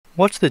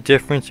What's the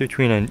difference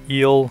between an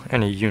eel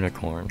and a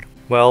unicorn?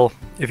 Well,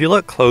 if you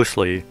look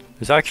closely,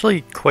 there's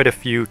actually quite a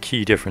few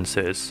key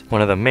differences,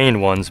 one of the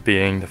main ones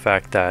being the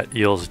fact that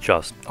eels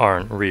just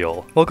aren't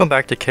real. Welcome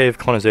back to Cave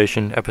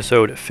Colonization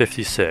episode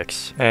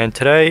 56, and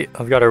today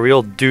I've got a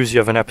real doozy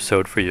of an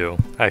episode for you.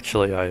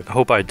 Actually, I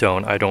hope I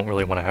don't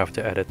really want to have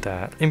to edit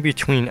that. In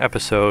between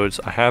episodes,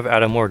 I have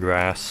added more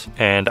grass,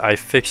 and I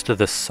fixed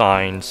the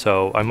sign,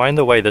 so I mined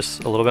away this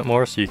a little bit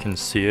more so you can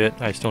see it.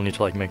 I still need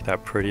to like make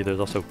that pretty. There's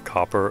also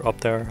copper up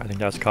there. I think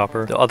that's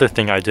copper. The other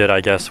thing I did,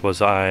 I guess,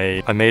 was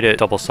I made it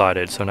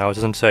double-sided, so now it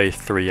doesn't say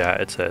 3 yet,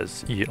 it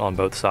says eat on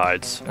both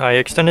sides. I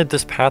extended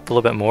this path a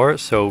little bit more,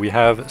 so we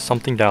have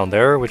something down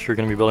there which we're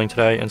going to be building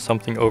today, and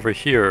something over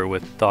here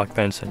with Doc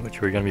Benson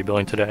which we're going to be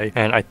building today.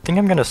 And I think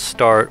I'm going to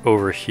start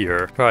over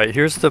here. Right,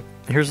 here's the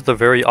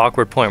very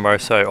awkward point where I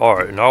say,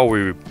 alright, now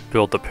we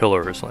build the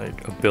pillars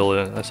like a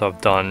billion, as I've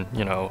done,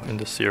 you know, in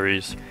the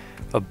series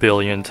a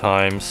billion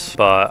times.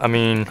 But I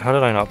mean, how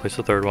did I not place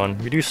the third one?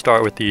 We do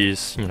start with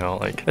these, you know,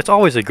 like it's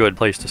always a good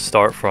place to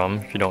start from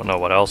if you don't know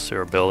what else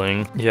you're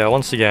building. Yeah,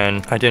 once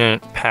again, I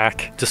didn't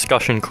pack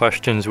discussion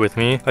questions with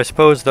me. I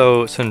suppose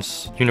though,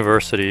 since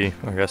university,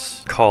 I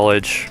guess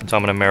college, since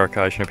I'm in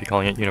America, I shouldn't be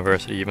calling it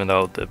university, even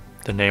though the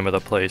name of the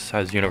place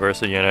has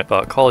university in it.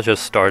 But college has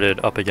started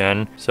up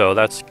again, so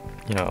that's,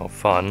 you know,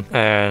 fun.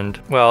 And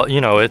well,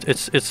 you know,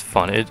 it's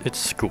fun. It's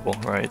school,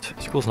 right?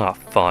 School's not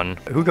fun.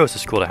 Who goes to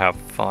school to have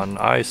fun?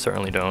 I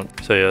certainly don't.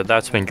 So yeah,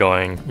 that's been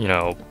going, you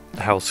know,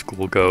 how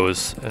school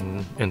goes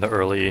in the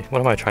early, what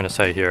am I trying to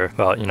say here?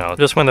 Well, you know,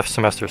 just when the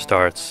semester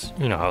starts,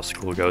 you know how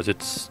school goes.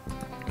 It's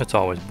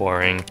always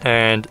boring,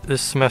 and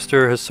this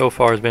semester has so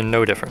far been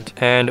no different.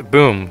 And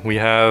boom, we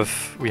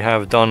have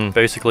done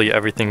basically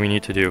everything we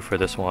need to do for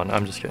this one.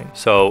 I'm just kidding.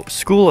 So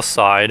school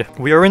aside,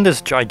 we are in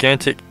this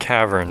gigantic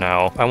cavern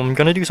now. I'm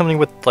gonna do something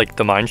with like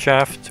the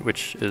mineshaft,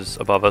 which is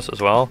above us as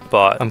well,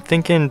 but I'm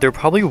thinking there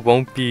probably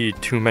won't be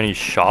too many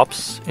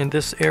shops in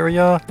this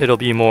area. It'll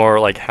be more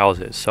like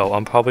houses. So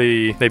I'm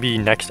probably, maybe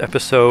next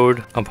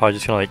episode, I'm probably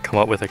just gonna like come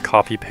up with a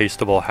copy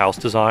pastable house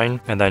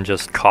design and then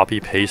just copy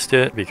paste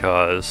it,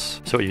 because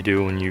so you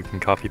do when you can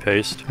copy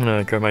paste. I'm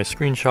gonna get my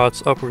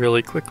screenshots up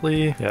really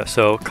quickly. Yeah,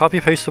 so copy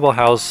pastable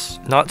house,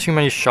 not too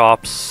many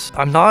shops.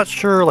 I'm not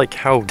sure like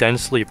how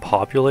densely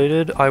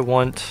populated I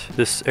want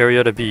this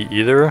area to be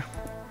either.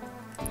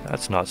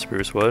 That's not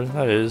spruce wood,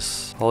 that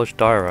is polished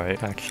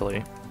diorite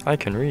actually. I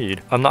can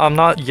read. I'm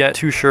not yet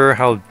too sure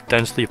how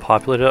densely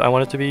populated I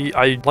want it to be.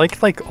 I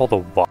like all the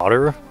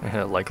water.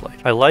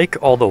 I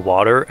like all the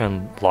water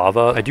and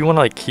lava. I do want to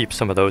like keep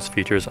some of those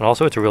features, and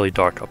also it's really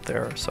dark up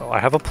there. So I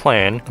have a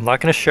plan. I'm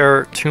not going to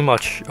share too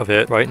much of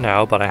it right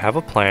now, but I have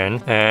a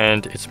plan,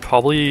 and it's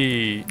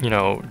probably, you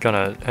know,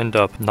 gonna end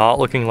up not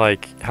looking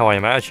like how I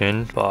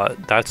imagined,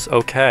 but that's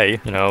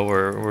okay. You know,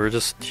 we're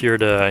just here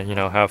to, you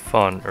know, have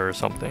fun or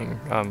something.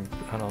 I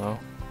don't know.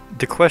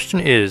 The question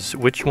is,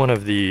 which one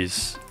of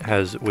these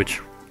has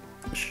which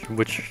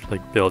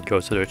like build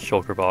goes to the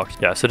shulker box?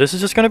 Yeah, so this is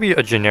just going to be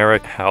a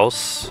generic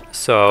house,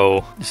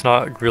 so it's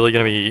not really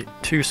going to be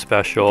too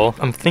special.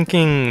 I'm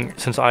thinking,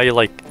 since I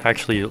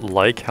actually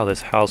like how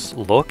this house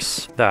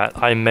looks, that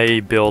I may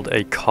build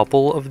a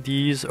couple of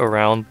these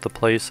around the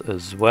place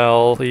as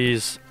well.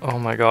 Please. Oh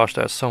my gosh,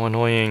 that's so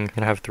annoying. I'm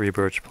gonna have 3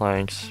 birch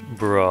planks.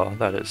 Bruh,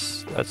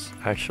 that's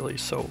actually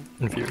so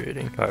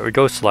infuriating. Alright, we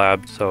go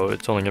slab, so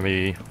it's only gonna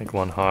be like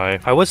 1 high.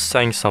 I was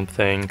saying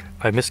something.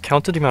 I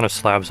miscounted the amount of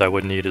slabs I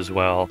would need as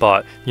well.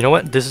 But you know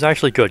what? This is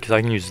actually good because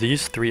I can use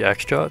these 3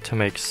 extra to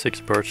make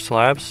 6 birch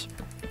slabs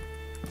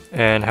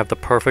and have the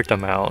perfect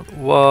amount.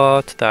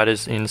 What? That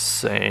is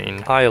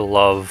insane. I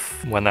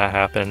love when that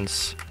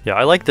happens. Yeah,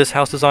 I like this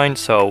house design,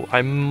 so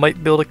I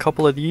might build a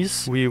couple of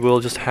these. We will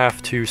just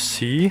have to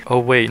see. Oh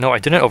wait, no, I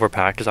didn't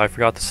overpack because I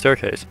forgot the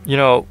staircase. You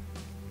know,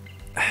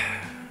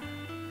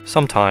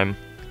 sometime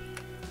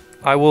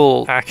I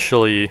will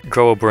actually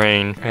grow a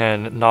brain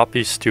and not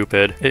be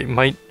stupid. It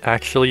might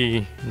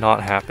actually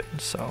not happen,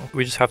 so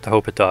we just have to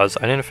hope it does.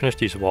 I didn't finish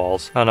these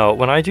walls. I don't know,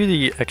 when I do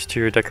the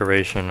exterior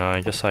decoration,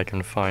 I guess I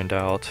can find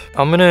out.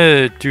 I'm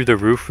gonna do the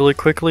roof really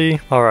quickly.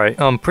 Alright,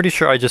 I'm pretty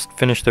sure I just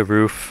finished the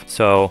roof,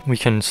 so we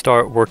can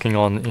start working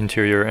on the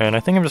interior, and I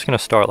think I'm just gonna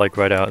start like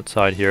right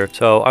outside here.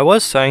 So I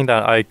was saying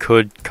that I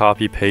could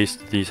copy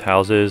paste these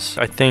houses.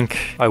 I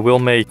think I will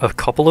make a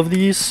couple of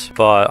these,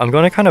 but I'm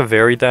gonna kind of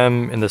vary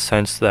them in the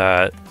sense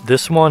that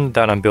this one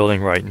that I'm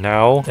building right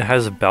now, it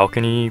has a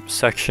balcony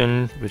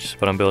section, which is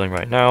what I'm building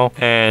right now,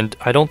 and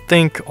I don't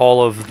think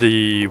all of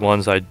the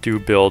ones I do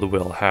build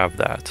will have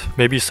that.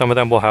 Maybe some of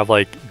them will have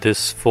like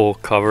this full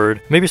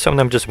covered. Maybe some of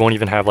them just won't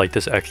even have like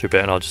this extra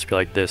bit, and I'll just be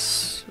like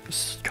this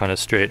kind of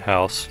straight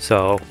house.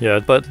 So yeah,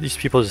 but these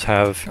people just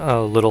have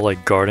a little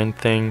like garden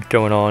thing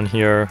going on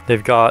here.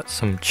 They've got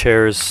some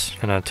chairs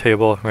and a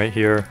table right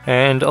here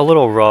and a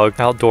little rug,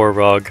 outdoor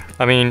rug.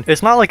 I mean,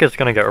 it's not like it's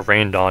gonna get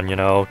rained on, you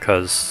know,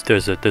 because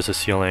there's a that there's a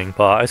ceiling,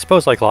 but I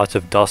suppose like lots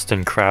of dust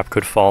and crap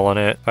could fall on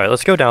it. All right,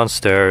 let's go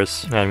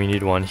downstairs, and we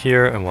need one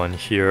here and one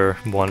here,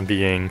 one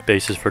being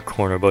bases for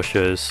corner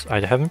bushes. I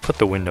haven't put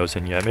the windows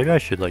in yet. Maybe I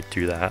should like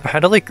do that. I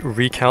had to like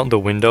recount the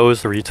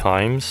windows 3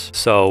 times,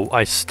 so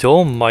I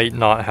still might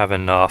not have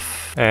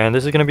enough. And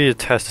this is gonna be a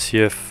test to see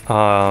if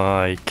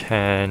I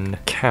can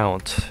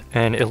count.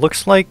 And it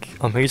looks like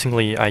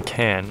amazingly I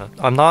can.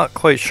 I'm not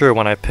quite sure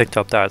when I picked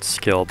up that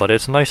skill, but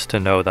it's nice to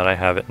know that I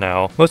have it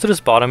now. Most of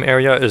this bottom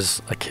area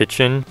is a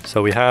kitchen,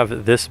 so we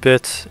have this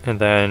bit, and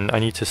then I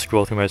need to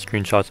scroll through my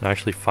screenshots and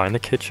actually find the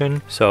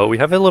kitchen. So we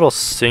have a little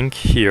sink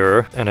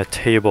here and a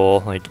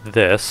table like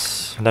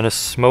this, and then a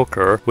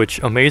smoker, which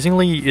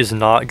amazingly is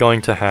not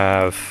going to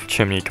have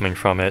chimney coming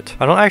from it.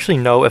 I don't actually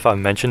know if I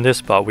mentioned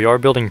this, but we are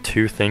building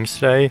 2 things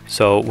today,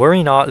 so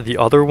worry not, the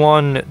other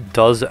one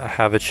does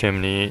have a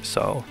chimney,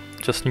 so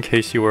just in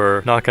case you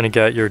were not going to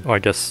get your, I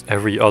guess,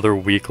 every other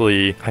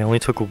weekly. I only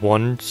took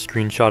 1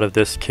 screenshot of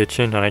this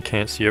kitchen and I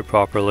can't see it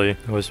properly.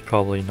 It was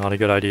probably not a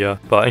good idea.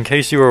 But in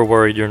case you were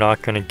worried you're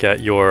not going to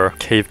get your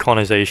cave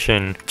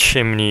colonization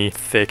chimney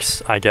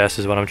fix, I guess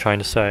is what I'm trying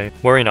to say.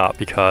 Worry not,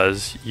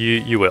 because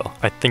you will.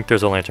 I think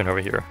there's a lantern over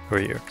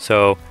here.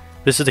 So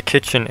this is the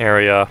kitchen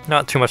area,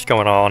 not too much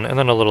going on, and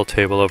then a little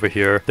table over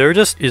here. There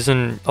just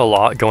isn't a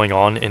lot going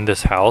on in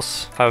this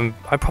house.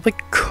 I probably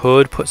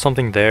could put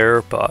something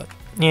there, but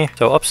yeah.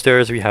 So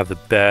upstairs we have the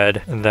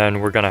bed, and then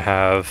we're gonna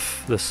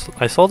have this.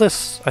 I saw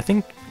this,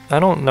 I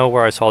don't know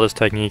where I saw this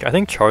technique. I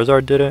think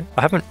Charizard did it.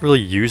 I haven't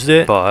really used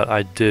it, but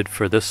I did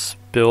for this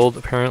build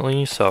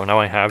apparently, so now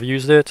I have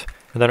used it.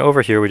 And then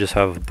over here we just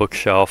have a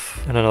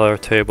bookshelf and another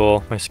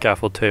table, my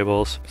scaffold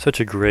tables. Such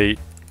a great,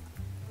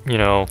 you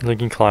know, you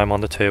can climb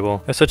on the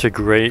table. It's such a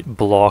great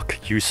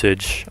block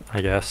usage,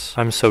 I guess.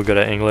 I'm so good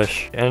at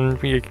English.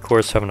 And we of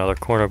course have another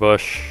corner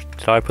bush.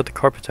 Did I put the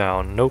carpet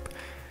down? Nope.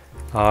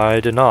 I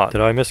did not. Did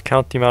I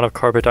miscount the amount of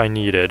carpet I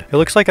needed? It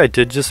looks like I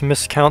did just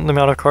miscount the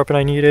amount of carpet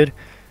I needed,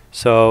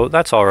 so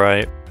that's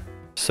alright.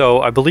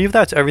 So I believe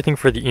that's everything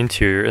for the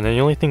interior, and then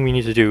the only thing we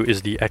need to do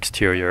is the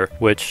exterior,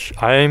 which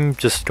I'm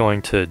just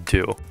going to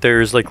do.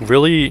 There's like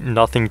really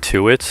nothing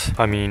to it.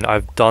 I mean,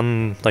 I've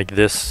done like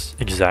this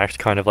exact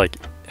kind of like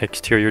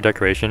exterior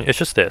decoration. It's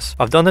just this.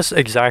 I've done this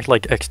exact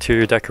like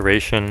exterior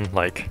decoration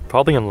like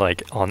probably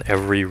on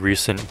every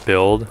recent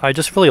build. I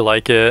just really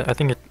like it. I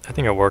think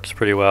it works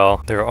pretty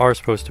well. There are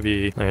supposed to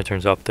be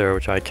lanterns up there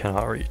which I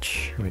cannot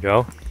reach. Here we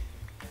go.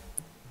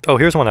 Oh,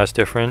 here's one that's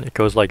different. It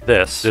goes like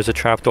this. There's a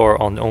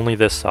trapdoor on only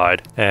this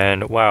side.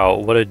 And wow,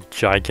 what a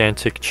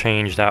gigantic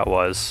change that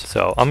was.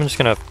 So I'm just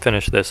gonna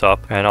finish this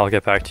up and I'll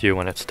get back to you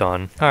when it's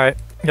done. Alright.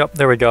 Yep,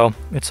 there we go.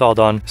 It's all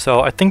done.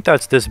 So I think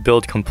that's this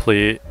build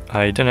complete.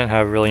 I didn't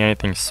have really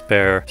anything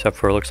spare except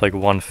for it looks like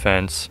 1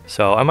 fence.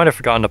 So I might have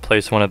forgotten to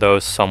place one of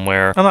those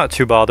somewhere. I'm not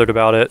too bothered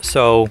about it.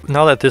 So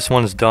now that this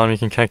one's done, we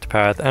can connect the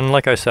path. And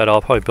like I said, I'll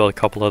probably build a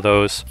couple of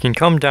those. You can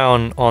come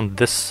down on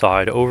this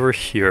side over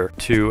here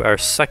to our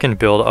second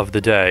build of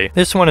the day.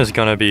 This one is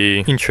gonna be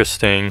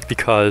interesting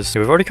because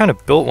we've already kind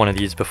of built one of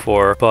these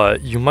before,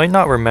 but you might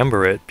not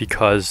remember it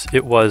because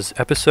it was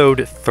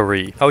episode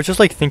 3. I was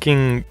just like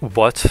thinking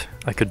what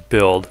I could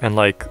build and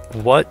like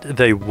what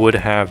they would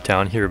have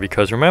down here,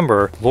 because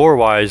remember, lore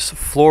wise,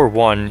 floor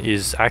 1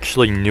 is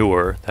actually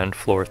newer than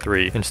floor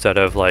 3 instead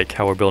of like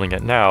how we're building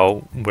it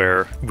now,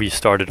 where we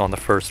started on the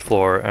first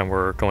floor and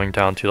we're going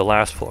down to the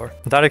last floor.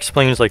 That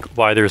explains like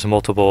why there's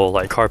multiple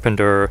like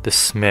carpenter, the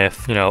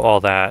smith, you know, all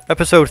that.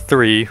 Episode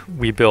 3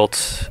 we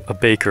built a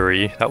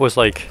bakery. That was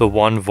like the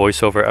one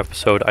voiceover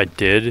episode I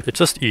did. It's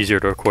just easier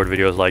to record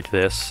videos like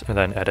this and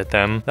then edit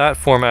them. That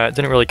format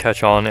didn't really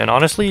catch on, and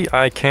honestly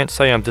I can't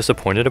say I'm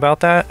disappointed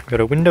about that. I've got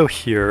a window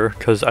here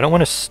because I don't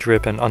want to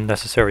strip an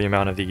unnecessary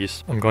amount of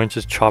these. I'm going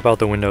to chop out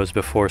the windows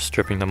before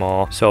stripping them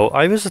all. So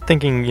I was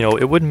thinking, you know,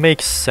 it would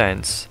make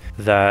sense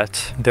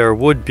that there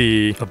would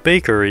be a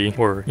bakery,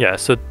 or yeah,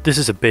 so this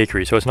is a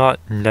bakery, so it's not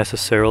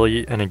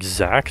necessarily an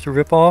exact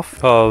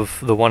ripoff of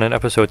the one in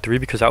episode 3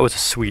 because that was a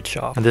sweet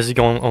shop, and this is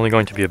only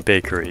going to be a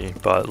bakery.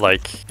 But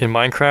like in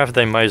Minecraft,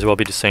 they might as well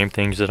be the same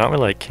things. They're not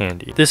really like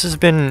candy. This has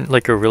been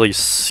like a really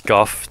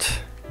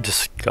scuffed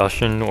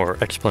discussion or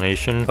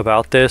explanation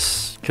about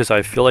this because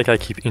I feel like I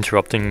keep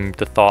interrupting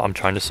the thought I'm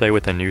trying to say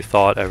with a new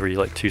thought every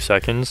like 2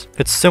 seconds.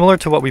 It's similar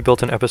to what we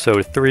built in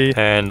episode 3,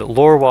 and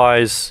lore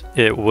wise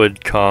it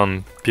would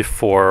come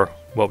before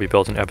what we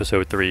built in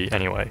episode 3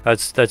 anyway.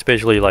 That's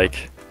basically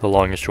like the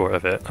long and short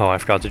of it. Oh, I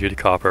forgot to do the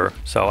copper,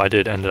 so I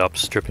did end up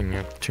stripping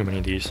too many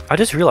of these. I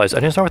just realized I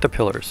didn't start with the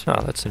pillars. Oh,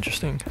 that's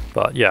interesting.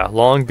 But yeah,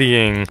 long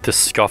being the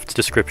scuffed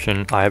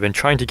description I have been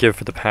trying to give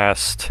for the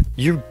past...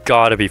 You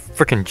gotta be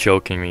freaking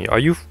joking me. Are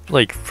you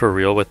like for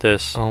real with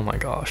this? Oh my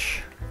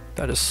gosh.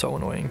 That is so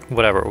annoying.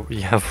 Whatever,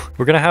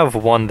 we're gonna have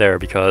one there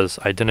because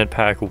I didn't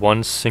pack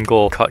one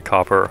single cut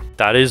copper.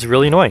 That is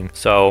really annoying.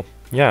 So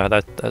yeah,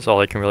 that's all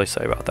I can really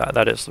say about that.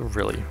 That is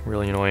really,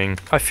 really annoying.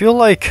 I feel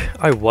like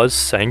I was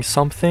saying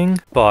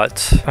something,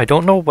 but I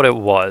don't know what it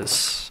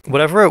was.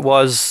 Whatever it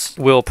was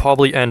will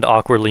probably end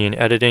awkwardly in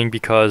editing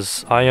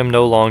because I am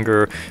no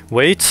longer...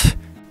 Wait,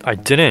 I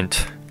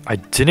didn't. I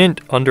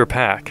didn't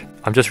underpack.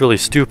 I'm just really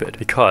stupid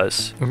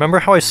because remember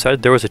how I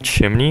said there was a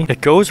chimney?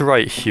 It goes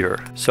right here.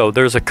 So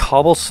there's a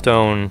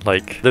cobblestone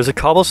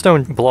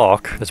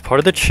block that's part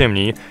of the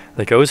chimney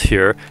that goes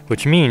here,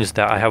 which means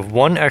that I have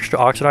one extra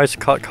oxidized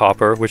cut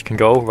copper, which can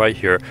go right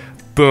here.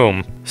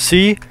 Boom.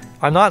 See?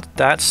 I'm not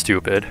that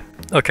stupid.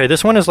 Okay,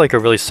 this one is like a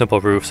really simple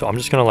roof, so I'm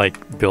just gonna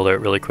like build it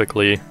really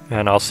quickly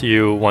and I'll see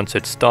you once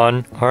it's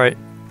done. All right.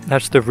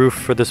 That's the roof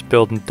for this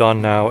build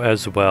done now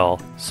as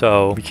well.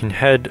 So we can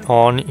head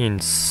on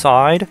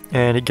inside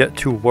and get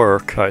to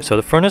work. Alright, so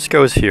the furnace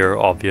goes here,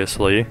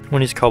 obviously.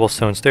 One of these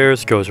cobblestone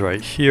stairs goes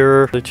right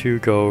here. The two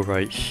go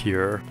right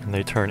here. And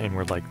they turn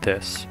inward like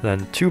this.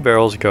 Then two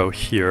barrels go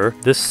here.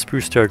 This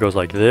spruce stair goes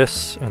like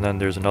this. And then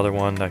there's another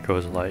one that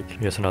goes like, I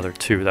guess another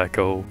two that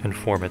go and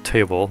form a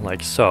table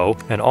like so.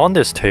 And on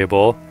this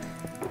table,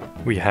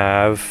 we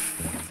have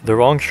the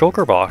wrong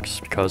shulker box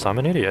because I'm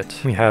an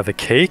idiot. We have a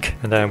cake,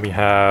 and then we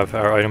have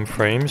our item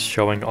frames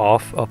showing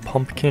off a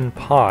pumpkin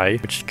pie,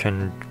 which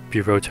can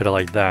be rotated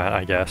like that,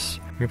 I guess.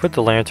 We put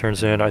the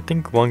lanterns in. I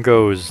think one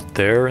goes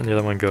there and the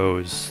other one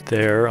goes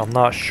there. I'm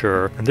not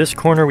sure. In this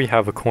corner, we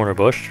have a corner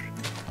bush,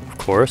 of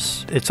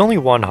course. It's only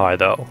one high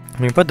though.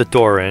 We put the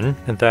door in,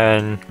 and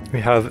then we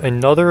have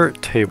another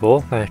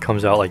table that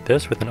comes out like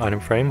this with an item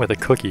frame with a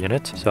cookie in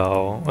it.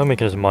 So I'm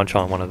making us munch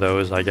on one of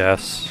those, I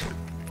guess.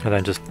 And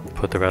then just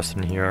put the rest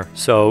in here.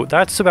 So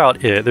that's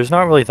about it. There's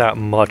not really that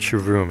much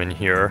room in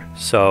here.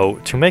 So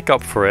to make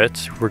up for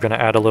it, we're gonna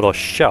add a little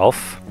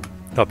shelf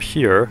up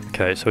here.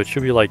 Okay, so it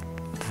should be like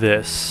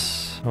this.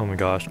 Oh my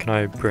gosh, can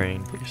I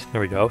brain, please? There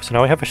we go. So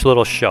now we have a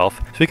little shelf.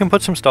 So we can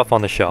put some stuff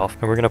on the shelf.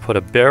 And we're gonna put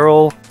a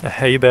barrel, a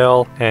hay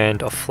bale,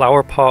 and a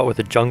flower pot with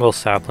a jungle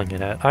sapling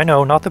in it. I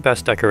know, not the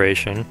best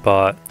decoration,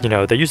 but, you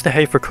know, they use the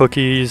hay for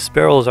cookies,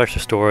 barrel is extra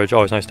storage,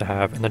 always nice to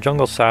have, and the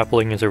jungle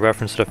sapling is a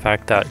reference to the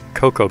fact that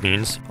cocoa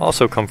beans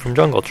also come from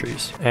jungle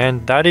trees.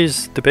 And that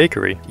is the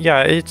bakery.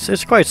 Yeah,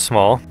 it's quite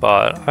small,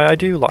 but I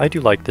do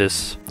like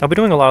this. I've been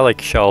doing a lot of, like,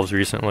 shelves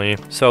recently.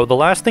 So the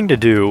last thing to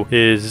do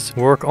is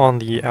work on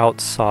the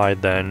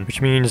outside then,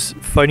 which means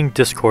fighting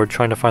Discord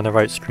trying to find the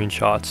right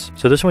screenshots.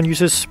 So this one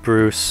uses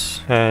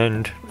spruce,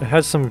 and it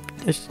has some...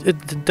 the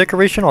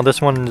decoration on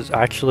this one is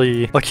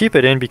actually... I'll keep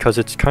it in because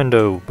it's kind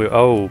of...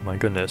 Oh my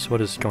goodness,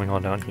 what is going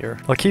on down here?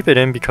 I'll keep it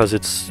in because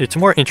it's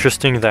more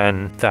interesting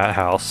than that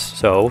house,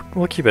 so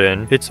we'll keep it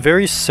in. It's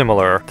very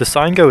similar. The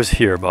sign goes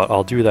here, but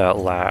I'll do that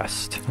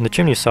last. On the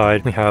chimney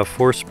side, we have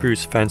 4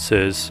 spruce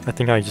fences. I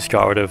think I just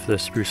got rid of the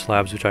spruce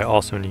slabs, which I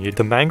also need.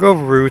 The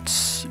mangrove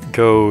roots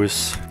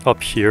goes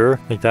up here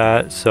like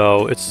that,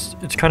 so it's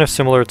kind of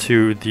similar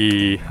to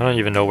the... I don't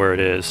even know where it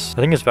is.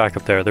 I think it's back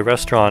up there. The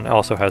restaurant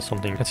also has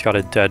something. It's got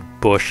a dead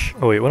bush.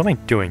 Oh wait, what am I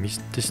doing? These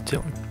just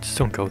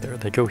don't go there.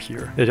 They go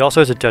here. It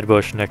also has a dead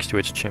bush next to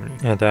its chimney.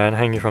 And then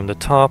hanging from the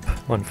top,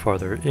 one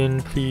farther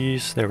in,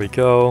 please. There we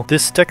go.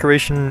 This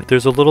decoration,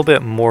 there's a little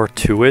bit more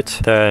to it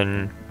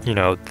than, you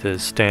know, the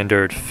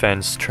standard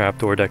fence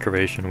trapdoor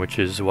decoration, which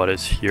is what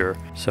is here.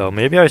 So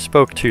maybe I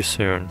spoke too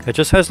soon. It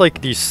just has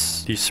like these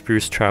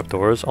spruce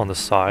trapdoors on the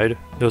side.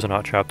 Those are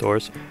not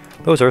trapdoors.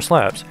 Those are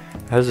slabs.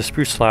 It has the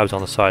spruce slabs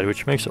on the side,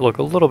 which makes it look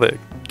a little bit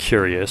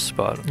curious,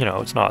 but, you know,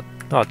 it's not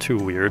too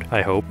weird,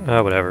 I hope.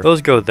 Whatever.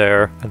 Those go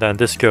there, and then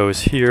this goes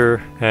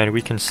here, and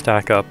we can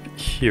stack up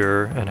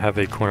here and have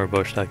a corner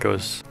bush that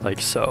goes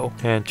like so,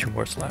 and 2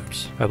 more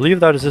slabs. I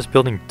believe that is this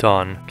building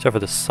done, except for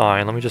the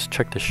sign. Let me just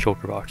check the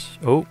shulker box.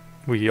 Oh,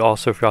 we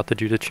also forgot to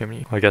do the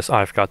chimney. I guess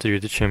I forgot to do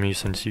the chimney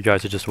since you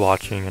guys are just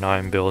watching and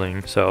I'm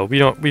building. So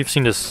we've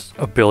seen this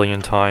a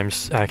billion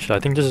times. Actually, I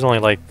think this is only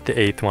like the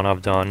 8th one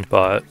I've done,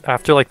 but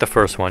after like the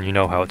first one, you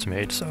know how it's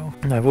made, so.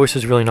 My voice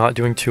is really not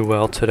doing too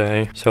well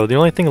today. So the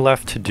only thing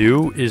left to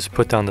do is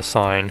put down the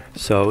sign.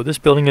 So this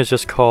building is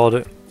just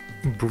called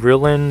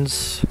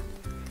Brillan's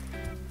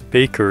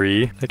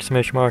Bakery,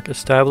 exclamation mark,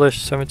 established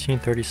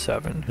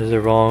 1737. Is it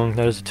wrong?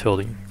 That is a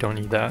tilde. Don't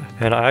need that.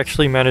 And I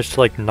actually managed to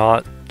like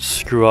not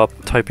screw up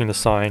typing the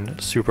sign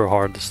super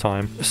hard this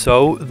time.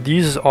 So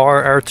these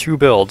are our 2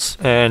 builds,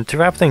 and to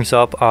wrap things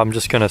up, I'm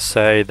just gonna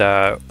say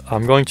that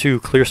I'm going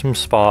to clear some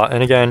spot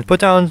and again put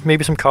down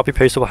maybe some copy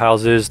pastable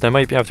houses. They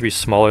might have to be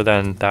smaller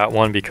than that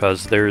one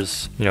because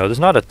there's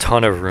not a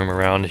ton of room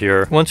around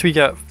here. Once we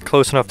get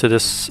close enough to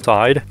this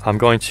side, I'm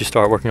going to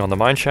start working on the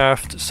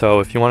mineshaft. So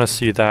if you want to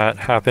see that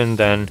happen,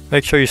 then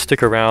make sure you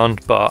stick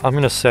around. But I'm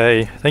gonna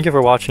say thank you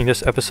for watching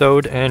this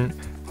episode, and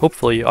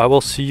hopefully I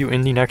will see you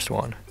in the next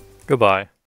one. Goodbye.